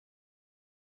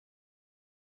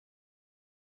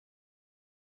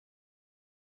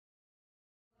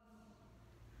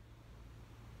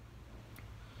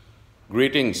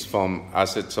Greetings from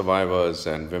Acid Survivors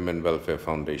and Women Welfare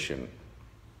Foundation.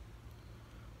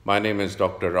 My name is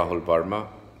Dr. Rahul Varma.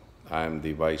 I am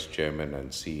the Vice Chairman and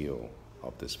CEO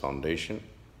of this foundation.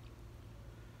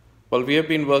 Well, we have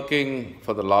been working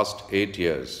for the last 8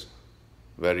 years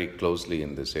very closely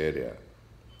in this area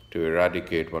to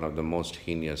eradicate one of the most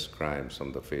heinous crimes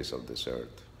on the face of this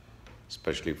earth,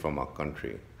 especially from our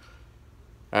country.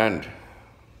 And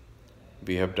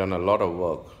we have done a lot of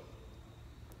work.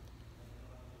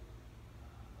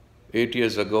 8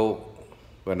 years ago,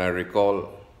 when I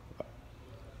recall,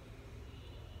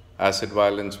 acid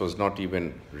violence was not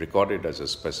even recorded as a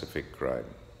specific crime.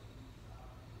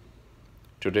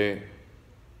 Today,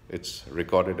 it's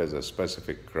recorded as a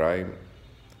specific crime.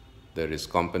 There is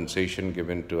compensation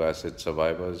given to acid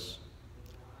survivors.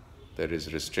 There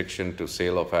is restriction to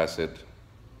sale of acid.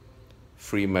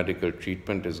 Free medical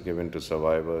treatment is given to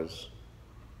survivors.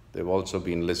 They've also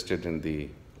been listed in the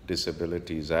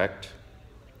Disabilities Act.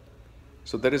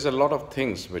 So there is a lot of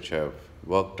things which have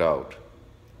worked out,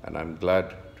 and I'm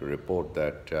glad to report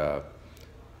that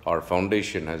our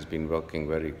foundation has been working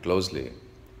very closely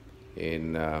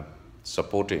in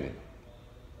supporting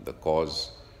the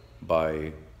cause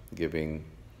by giving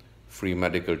free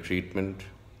medical treatment,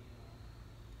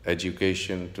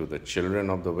 education to the children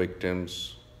of the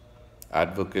victims,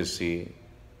 advocacy.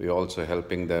 We're also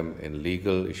helping them in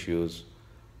legal issues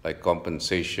like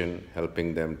compensation,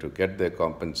 helping them to get their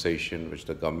compensation, which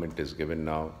the government is given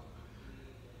now,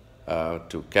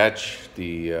 to catch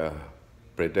the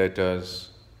predators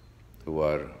who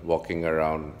are walking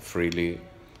around freely.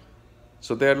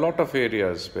 So there are a lot of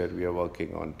areas where we are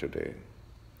working on today.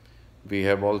 We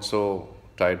have also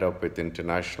tied up with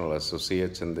international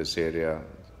associates in this area.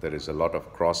 There is a lot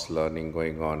of cross-learning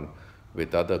going on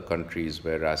with other countries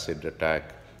where acid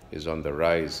attack is on the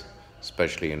rise,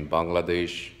 especially in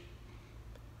Bangladesh,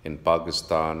 in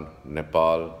Pakistan,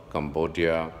 Nepal,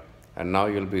 Cambodia, and now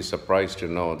you'll be surprised to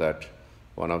know that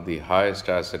one of the highest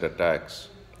acid attacks,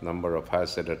 number of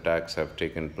acid attacks have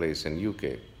taken place in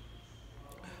UK.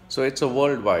 So it's a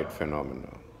worldwide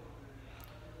phenomenon.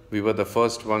 We were the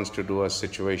first ones to do a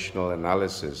situational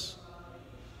analysis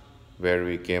where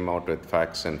we came out with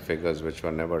facts and figures which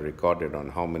were never recorded on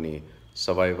how many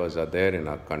survivors are there in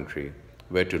our country,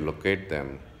 where to locate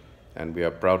them, and we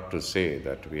are proud to say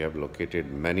that we have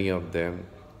located many of them.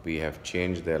 We have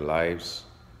changed their lives,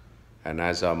 and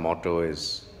as our motto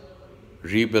is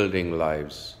rebuilding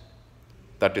lives,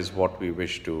 that is what we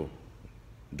wish to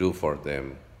do for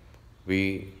them.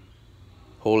 We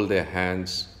hold their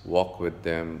hands, walk with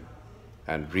them,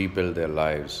 and rebuild their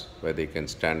lives where they can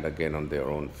stand again on their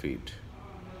own feet.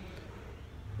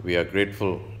 We are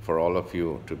grateful for all of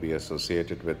you to be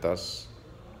associated with us,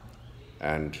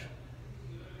 and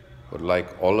would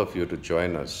like all of you to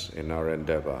join us in our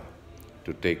endeavor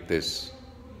to take this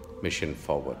mission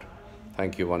forward.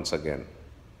 Thank you once again.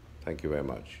 Thank you very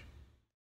much.